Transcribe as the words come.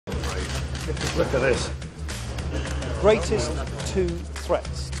Look at this. Greatest two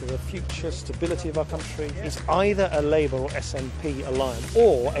threats to the future stability of our country is either a Labour or SNP alliance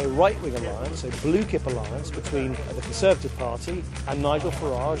or a right-wing alliance, a blue kip alliance between the Conservative Party and Nigel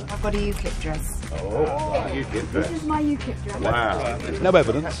Farage. I've got a UKIP dress. Oh, UKIP dress. This is my UKIP dress. Wow. There's no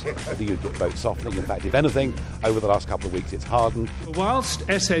evidence of the UKIP vote softening. In fact, if anything, over the last couple of weeks it's hardened. Whilst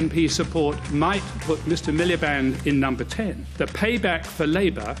SNP support might put Mr Miliband in number 10, the payback for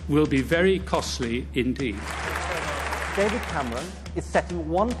Labour will be very costly indeed. David Cameron is setting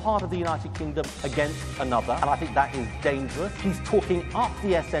one part of the United Kingdom against another, and I think that is dangerous. He's talking up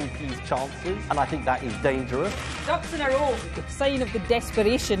the SNP's chances, and I think that is dangerous. Ducks in a row. Sign of the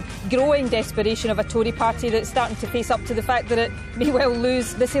desperation, growing desperation of a Tory party that's starting to face up to the fact that it may well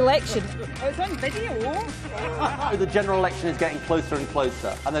lose this election. Oh, it's on video. The general election is getting closer and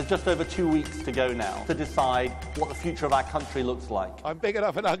closer, and there's just over 2 weeks to go now to decide what the future of our country looks like. I'm big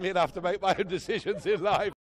enough and ugly enough to make my own decisions in life.